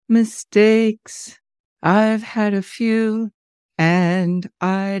mistakes. I've had a few, and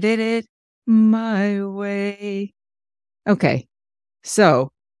I did it my way. Okay,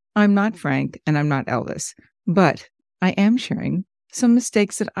 so I'm not Frank and I'm not Elvis, but I am sharing some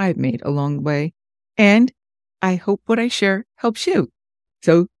mistakes that I've made along the way, and I hope what I share helps you.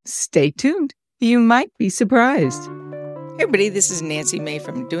 So stay tuned. You might be surprised. Hey everybody, this is Nancy May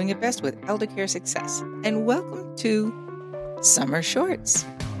from Doing It Best with Elder Care Success, and welcome to Summer Shorts.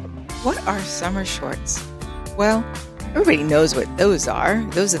 What are summer shorts? Well, everybody knows what those are.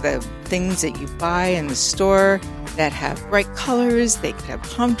 Those are the things that you buy in the store that have bright colors. They could have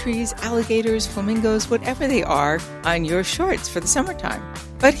palm trees, alligators, flamingos, whatever they are on your shorts for the summertime.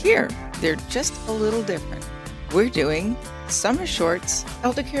 But here, they're just a little different. We're doing summer shorts,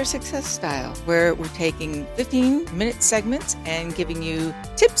 Elder Care Success style, where we're taking 15-minute segments and giving you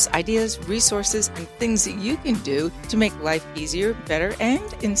tips, ideas, resources, and things that you can do to make life easier, better, and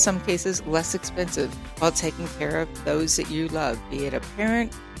in some cases less expensive while taking care of those that you love, be it a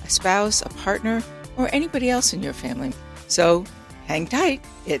parent, a spouse, a partner, or anybody else in your family. So hang tight.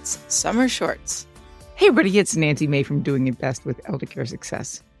 It's Summer Shorts. Hey everybody, it's Nancy May from Doing It Best with Elder Care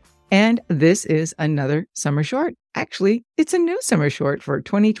Success. And this is another summer short. Actually, it's a new summer short for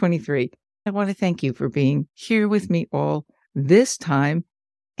 2023. I want to thank you for being here with me all this time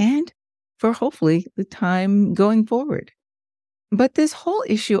and for hopefully the time going forward. But this whole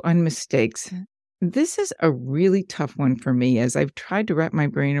issue on mistakes, this is a really tough one for me as I've tried to wrap my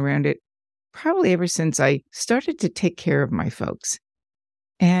brain around it probably ever since I started to take care of my folks.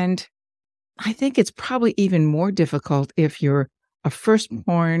 And I think it's probably even more difficult if you're a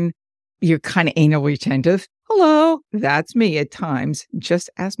firstborn. You're kind of anal retentive. Hello, that's me at times, just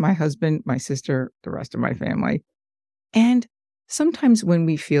as my husband, my sister, the rest of my family. And sometimes when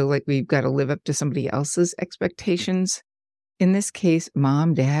we feel like we've got to live up to somebody else's expectations, in this case,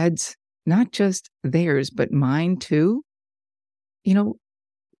 mom, dad's, not just theirs, but mine too,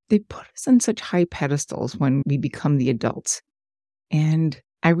 they put us on such high pedestals when we become the adults. And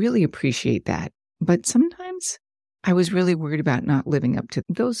I really appreciate that. But sometimes I was really worried about not living up to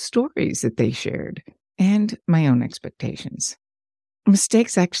those stories that they shared and my own expectations.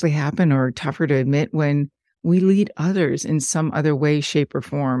 Mistakes actually happen or are tougher to admit when we lead others in some other way, shape, or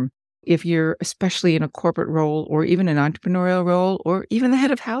form. If you're especially in a corporate role or even an entrepreneurial role or even the head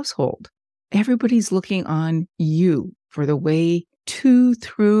of household, everybody's looking on you for the way to,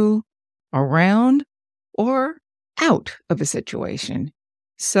 through, around, or out of a situation.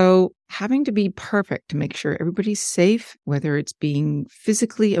 So having to be perfect to make sure everybody's safe, whether it's being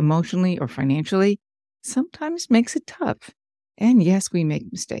physically, emotionally, or financially, sometimes makes it tough. And yes, we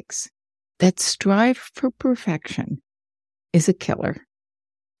make mistakes. That strive for perfection is a killer.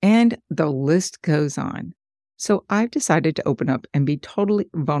 And the list goes on. So I've decided to open up and be totally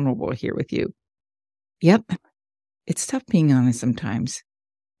vulnerable here with you. Yep, it's tough being honest sometimes.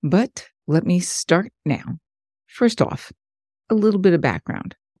 But let me start now. First off, a little bit of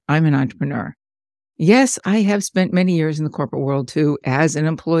background. I'm an entrepreneur. Yes, I have spent many years in the corporate world too, as an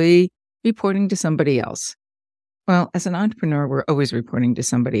employee, reporting to somebody else. Well, as an entrepreneur, we're always reporting to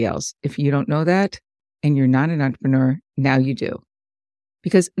somebody else. If you don't know that and you're not an entrepreneur, now you do.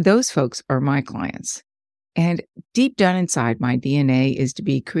 Because those folks are my clients. And deep down inside, my DNA is to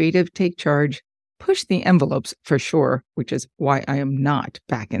be creative, take charge, push the envelopes for sure, which is why I am not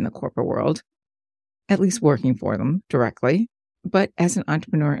back in the corporate world, at least working for them directly, but as an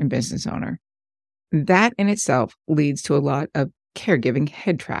entrepreneur and business owner. That in itself leads to a lot of caregiving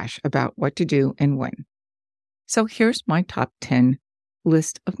head trash about what to do and when. So here's my top 10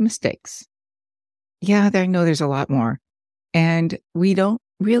 list of mistakes. Yeah, I know there's a lot more. And we don't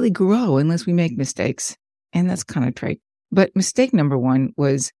really grow unless we make mistakes. And that's kind of trite. But mistake number 1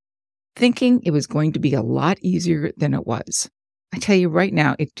 was thinking it was going to be a lot easier than it was. I tell you right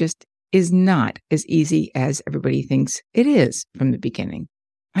now, it just is not as easy as everybody thinks it is from the beginning.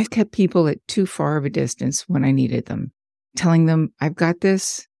 I've kept people at too far of a distance when I needed them, telling them, I've got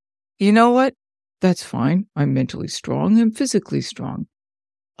this. You know what? That's fine. I'm mentally strong and physically strong.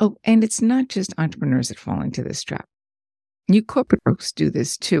 Oh, and it's not just entrepreneurs that fall into this trap. You corporate folks do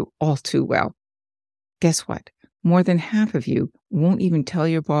this too, all too well. Guess what? More than half of you won't even tell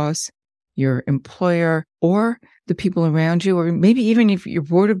your boss, your employer, or the people around you, or maybe even if your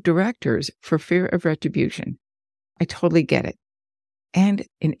board of directors, for fear of retribution. I totally get it. And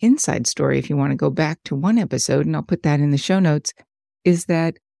an inside story, if you want to go back to one episode, and I'll put that in the show notes, is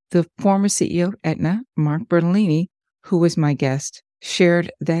that the former CEO of Aetna, Mark Bertolini, who was my guest,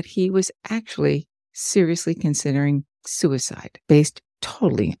 shared that he was actually seriously considering suicide based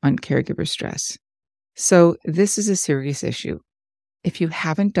totally on caregiver stress. So this is a serious issue. If you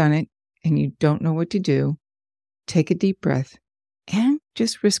haven't done it and you don't know what to do, take a deep breath and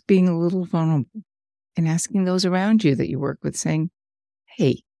just risk being a little vulnerable and asking those around you that you work with, saying,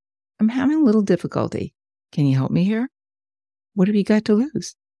 hey, I'm having a little difficulty. Can you help me here? What have you got to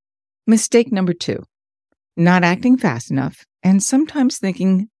lose? Mistake number 2, not acting fast enough and sometimes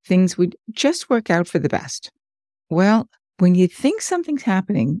thinking things would just work out for the best. Well, when you think something's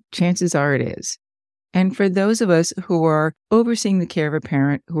happening, chances are it is. And for those of us who are overseeing the care of a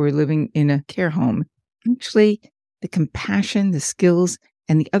parent who are living in a care home, actually, the compassion, the skills,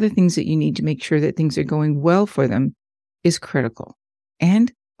 and the other things that you need to make sure that things are going well for them is critical.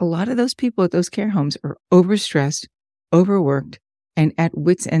 And a lot of those people at those care homes are overstressed, overworked, and at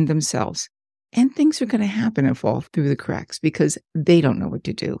wit's end themselves. And things are going to happen and fall through the cracks because they don't know what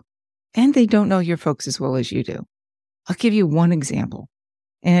to do. And they don't know your folks as well as you do. I'll give you one example.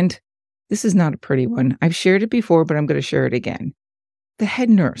 And this is not a pretty one. I've shared it before, but I'm going to share it again. The head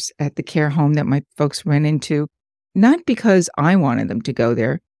nurse at the care home that my folks ran into, not because I wanted them to go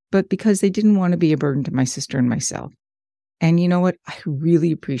there, but because they didn't want to be a burden to my sister and myself. And you know what? I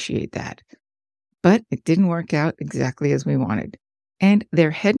really appreciate that. But it didn't work out exactly as we wanted. And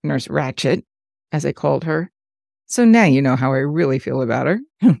their head nurse Ratchet, as I called her, so now you know how I really feel about her.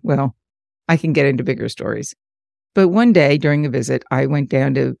 Well, I can get into bigger stories. But one day during a visit, I went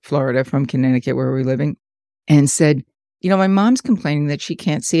down to Florida from Connecticut, where we're living, and said, my mom's complaining that she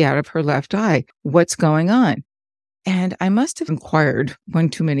can't see out of her left eye. What's going on? And I must have inquired one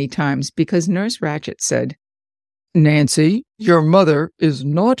too many times because Nurse Ratchet said, Nancy, your mother is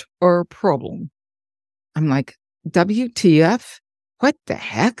not our problem. I'm like, WTF? What the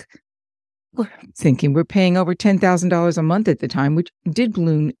heck? We're thinking we're paying over $10,000 a month at the time, which did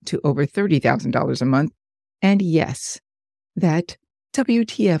balloon to over $30,000 a month. And yes, that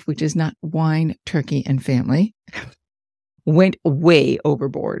WTF, which is not wine, turkey, and family, went way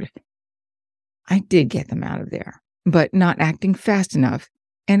overboard. I did get them out of there, but not acting fast enough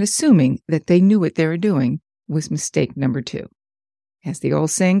and assuming that they knew what they were doing was mistake number 2. As the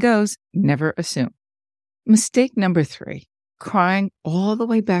old saying goes, never assume. Mistake number 3, crying all the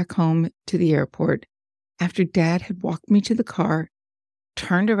way back home to the airport after Dad had walked me to the car,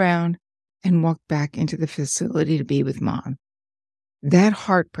 turned around, and walked back into the facility to be with Mom. That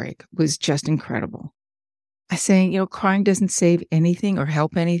heartbreak was just incredible. I say, crying doesn't save anything or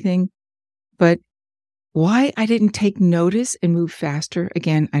help anything, but why I didn't take notice and move faster,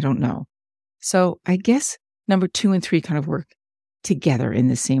 again, I don't know. So I guess number 2 and 3 kind of work together in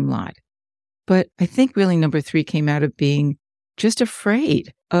the same lot. But I think really number 3 came out of being just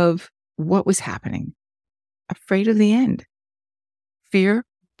afraid of what was happening, afraid of the end. Fear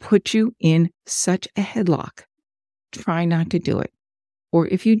put you in such a headlock. Try not to do it. Or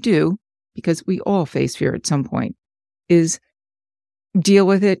if you do, because we all face fear at some point, is deal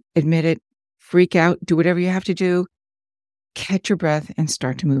with it, admit it, freak out, do whatever you have to do, catch your breath, and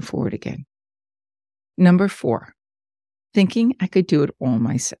start to move forward again. Number 4, thinking I could do it all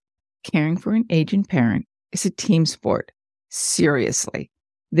myself. Caring for an aging parent is a team sport. Seriously.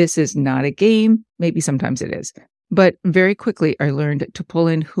 This is not a game. Maybe sometimes it is. But very quickly, I learned to pull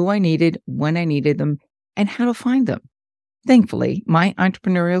in who I needed, when I needed them, and how to find them. Thankfully, my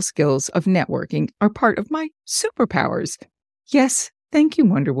entrepreneurial skills of networking are part of my superpowers. Yes, thank you,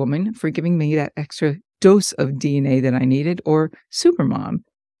 Wonder Woman, for giving me that extra dose of DNA that I needed, or Supermom,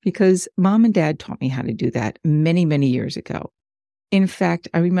 because Mom and Dad taught me how to do that many, many years ago. In fact,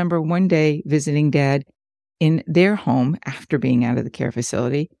 I remember one day visiting Dad in their home after being out of the care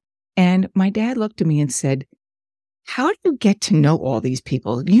facility, and my dad looked at me and said, how do you get to know all these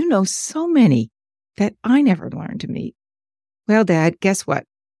people? You know so many that I never learned to meet. Well, Dad, guess what?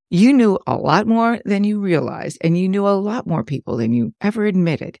 You knew a lot more than you realized, and you knew a lot more people than you ever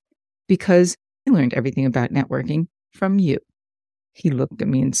admitted, because I learned everything about networking from you. He looked at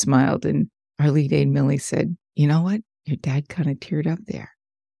me and smiled, and our lead aide, Millie, said, you know what? Your dad kind of teared up there.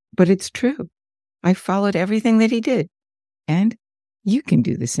 But it's true. I followed everything that he did. And you can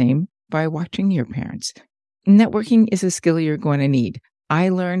do the same by watching your parents. Networking is a skill you're going to need. I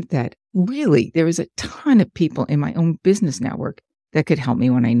learned that really there is a ton of people in my own business network that could help me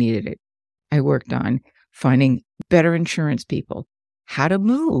when I needed it. I worked on finding better insurance people, how to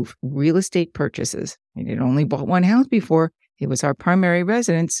move, real estate purchases. I had only bought one house before. It was our primary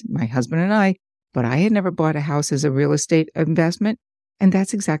residence, my husband and I, but I had never bought a house as a real estate investment, and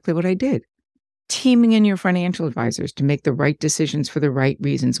that's exactly what I did. Teaming in your financial advisors to make the right decisions for the right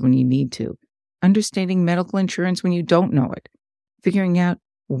reasons when you need to. Understanding medical insurance when you don't know it. Figuring out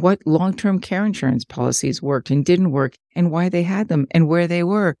what long-term care insurance policies worked and didn't work and why they had them and where they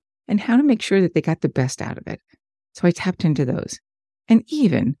were and how to make sure that they got the best out of it. So I tapped into those. and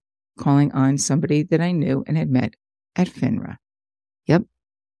even calling on somebody that I knew and had met at FINRA. Yep,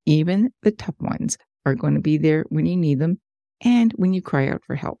 even the tough ones are going to be there when you need them and when you cry out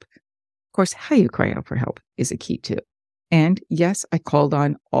for help. Of course, how you cry out for help is a key too. And yes, I called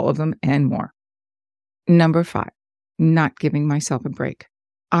on all of them and more. Number 5, not giving myself a break.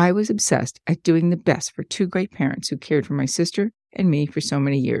 I was obsessed at doing the best for 2 great parents who cared for my sister and me for so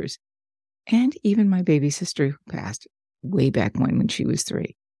many years, and even my baby sister who passed way back when she was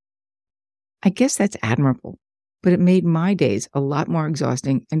 3. I guess that's admirable, but it made my days a lot more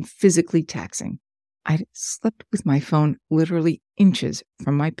exhausting and physically taxing. I slept with my phone literally inches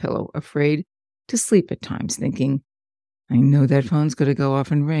from my pillow, afraid to sleep at times, thinking, I know that phone's going to go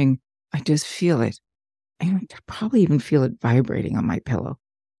off and ring. I just feel it. I probably even feel it vibrating on my pillow.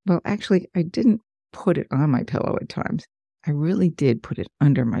 Well, actually, I didn't put it on my pillow at times. I really did put it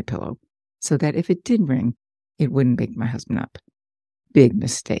under my pillow so that if it did ring, it wouldn't wake my husband up. Big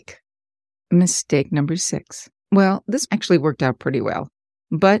mistake. Mistake number 6. Well, this actually worked out pretty well,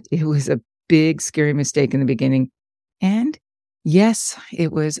 but it was a big, scary mistake in the beginning. And yes,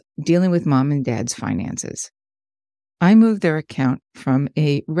 it was dealing with mom and dad's finances. I moved their account from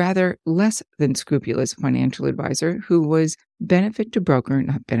a rather less than scrupulous financial advisor who was benefit to broker,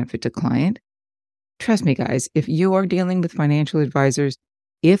 not benefit to client. Trust me, guys, if you are dealing with financial advisors,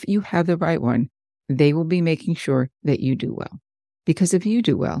 if you have the right one, they will be making sure that you do well. Because if you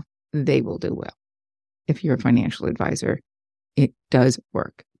do well, they will do well. If you're a financial advisor, it does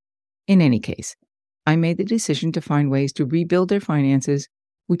work. In any case, I made the decision to find ways to rebuild their finances,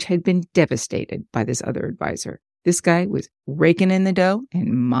 which had been devastated by this other advisor. This guy was raking in the dough,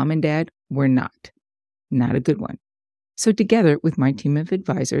 and mom and dad were not. Not a good one. So together with my team of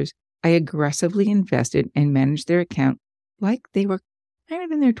advisors, I aggressively invested and managed their account like they were kind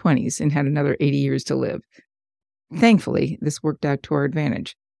of in their 20s and had another 80 years to live. Thankfully, this worked out to our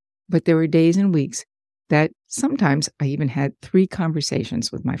advantage. But there were days and weeks that sometimes I even had 3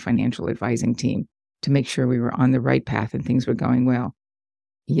 conversations with my financial advising team to make sure we were on the right path and things were going well.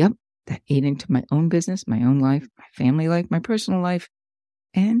 Yep, that ate into my own business, my own life, my family life, my personal life,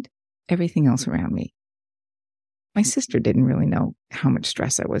 and everything else around me. My sister didn't really know how much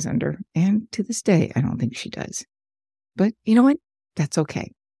stress I was under, and to this day, I don't think she does. But you know what? That's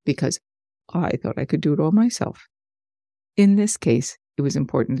okay, because I thought I could do it all myself. In this case, it was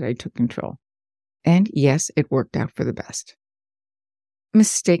important that I took control. And yes, it worked out for the best.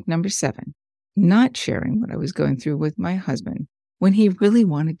 Mistake number 7, not sharing what I was going through with my husband when he really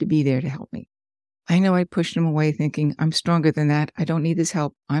wanted to be there to help me. I know I pushed him away thinking, I'm stronger than that. I don't need this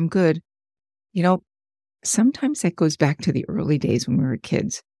help. I'm good. You know, sometimes that goes back to the early days when we were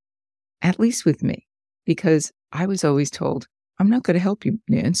kids, at least with me, because I was always told, I'm not going to help you,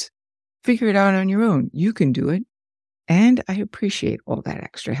 Nance. Figure it out on your own. You can do it. And I appreciate all that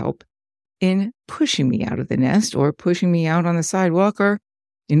extra help in pushing me out of the nest or pushing me out on the sidewalk or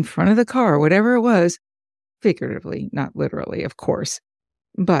in front of the car, whatever it was, figuratively, not literally, of course.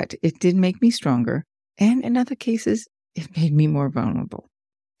 But it did make me stronger. And in other cases, it made me more vulnerable.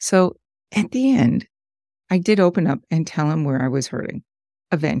 So at the end, I did open up and tell him where I was hurting,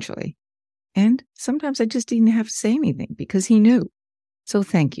 eventually. And sometimes I just didn't have to say anything because he knew. So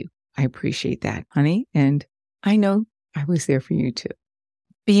thank you. I appreciate that, honey. And I know I was there for you too.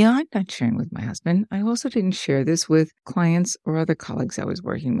 Beyond not sharing with my husband, I also didn't share this with clients or other colleagues I was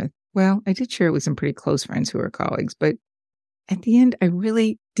working with. Well, I did share it with some pretty close friends who are colleagues, but at the end, I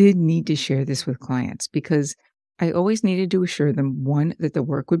really did need to share this with clients because I always needed to assure them, 1, that the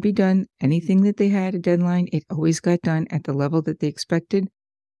work would be done. Anything that they had a deadline, it always got done at the level that they expected,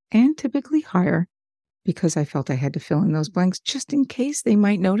 and typically higher, because I felt I had to fill in those blanks just in case they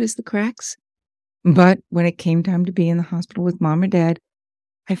might notice the cracks. But when it came time to be in the hospital with mom or dad,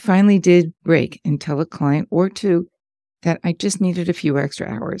 I finally did break and tell a client or 2 that I just needed a few extra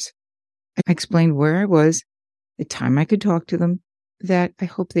hours. I explained where I was, the time I could talk to them, that I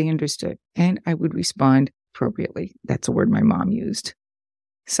hope they understood, and I would respond appropriately. That's a word my mom used.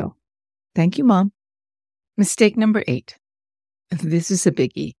 So, thank you, Mom. Mistake number 8. This is a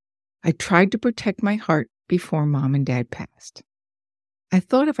biggie. I tried to protect my heart before Mom and Dad passed. I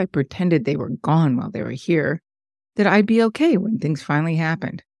thought if I pretended they were gone while they were here, that I'd be okay when things finally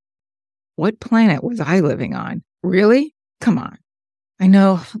happened. What planet was I living on? Really? Come on. I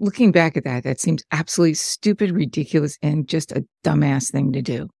know, looking back at that seems absolutely stupid, ridiculous, and just a dumbass thing to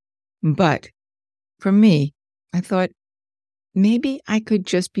do. But for me, I thought maybe I could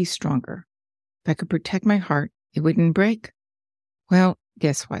just be stronger. If I could protect my heart, it wouldn't break. Well,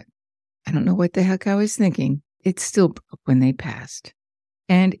 guess what? I don't know what the heck I was thinking. It still broke when they passed.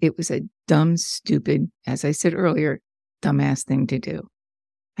 And it was a dumb, stupid, as I said earlier, dumbass thing to do.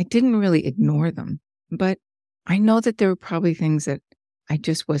 I didn't really ignore them, but I know that there were probably things that I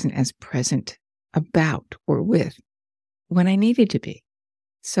just wasn't as present about or with when I needed to be.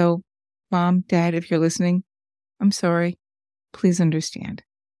 So, Mom, Dad, if you're listening, I'm sorry. Please understand.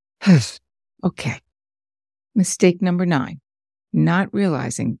 Okay. Mistake number 9. Not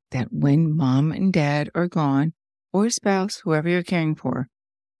realizing that when Mom and Dad are gone, or spouse, whoever you're caring for,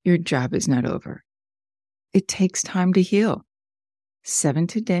 your job is not over. It takes time to heal. 7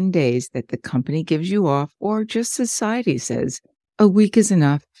 to 10 days that the company gives you off, or just society says, a week is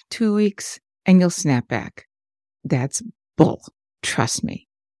enough, 2 weeks, and you'll snap back. That's bull. Trust me.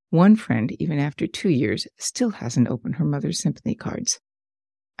 One friend, even after 2 years, still hasn't opened her mother's sympathy cards.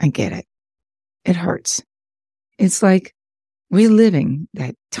 I get it. It hurts. It's like reliving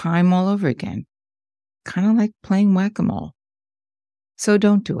that time all over again. Kind of like playing whack-a-mole. So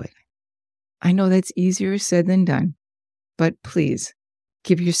don't do it. I know that's easier said than done, but please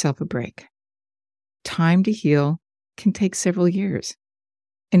give yourself a break. Time to heal can take several years.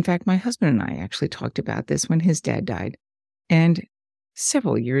 In fact, my husband and I actually talked about this when his dad died. And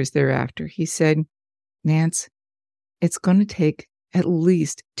several years thereafter, he said, Nance, it's going to take at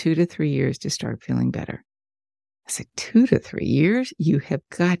least 2 to 3 years to start feeling better. I said, 2 to 3 years? You have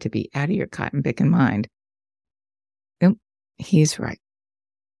got to be out of your cotton picking mind. Nope, he's right.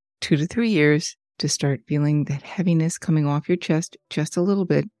 2 to 3 years to start feeling that heaviness coming off your chest just a little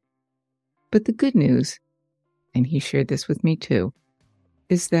bit. But the good news, and he shared this with me too,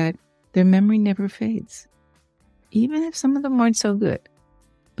 is that their memory never fades. Even if some of them aren't so good.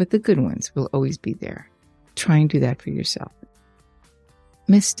 But the good ones will always be there. Try and do that for yourself.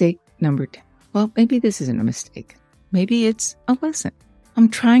 Mistake number 10. Well, maybe this isn't a mistake. Maybe it's a lesson. I'm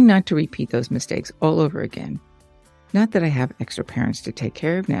trying not to repeat those mistakes all over again. Not that I have extra parents to take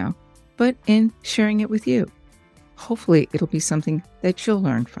care of now, but in sharing it with you. Hopefully, it'll be something that you'll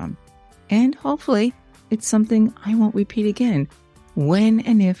learn from. And hopefully, it's something I won't repeat again when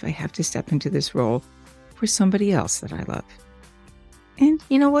and if I have to step into this role for somebody else that I love. And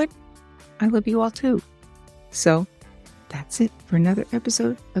you know what? I love you all too. So, that's it for another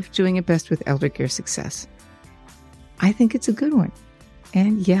episode of Doing It Best with Elder Care Success. I think it's a good one.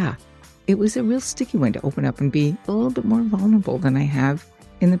 And yeah, it was a real sticky one to open up and be a little bit more vulnerable than I have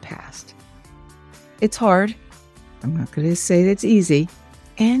in the past. It's hard. I'm not going to say that's easy.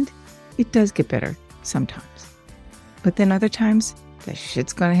 And it does get better sometimes. But then other times, the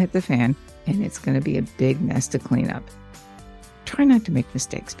shit's going to hit the fan and it's going to be a big mess to clean up. Try not to make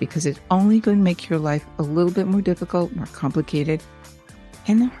mistakes because it's only going to make your life a little bit more difficult, more complicated,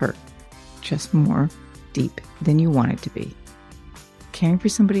 and the hurt just more deep than you want it to be. Caring for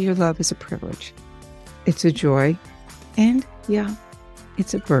somebody you love is a privilege. It's a joy, and yeah,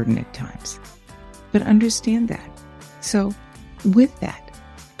 it's a burden at times. But understand that. So, with that,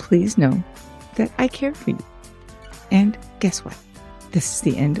 please know that I care for you. And guess what? This is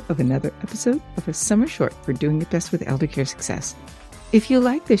the end of another episode of a summer short for Doing It Best with Elder Care Success. If you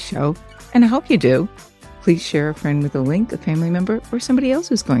like this show, and I hope you do, please share a friend with a link, a family member, or somebody else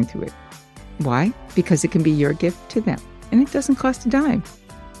who's going through it. Why? Because it can be your gift to them, and it doesn't cost a dime.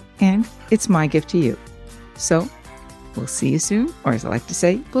 And it's my gift to you. So, we'll see you soon, or as I like to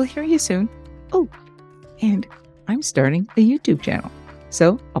say, we'll hear you soon. Oh, and I'm starting a YouTube channel,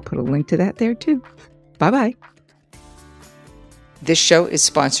 so I'll put a link to that there too. Bye-bye. This show is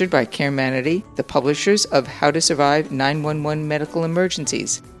sponsored by Caremanity, the publishers of How to Survive 911 Medical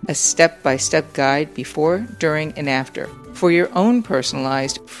Emergencies, a step-by-step guide before, during, and after. For your own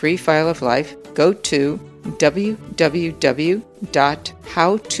personalized free file of life, go to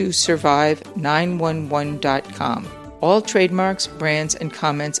www.howtosurvive911.com. All trademarks, brands, and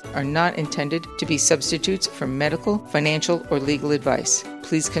comments are not intended to be substitutes for medical, financial, or legal advice.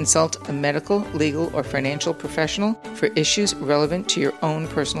 Please consult a medical, legal, or financial professional for issues relevant to your own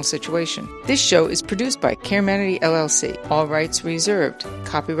personal situation. This show is produced by Caremanity LLC. All rights reserved.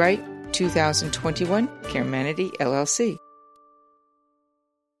 Copyright 2021 Caremanity LLC.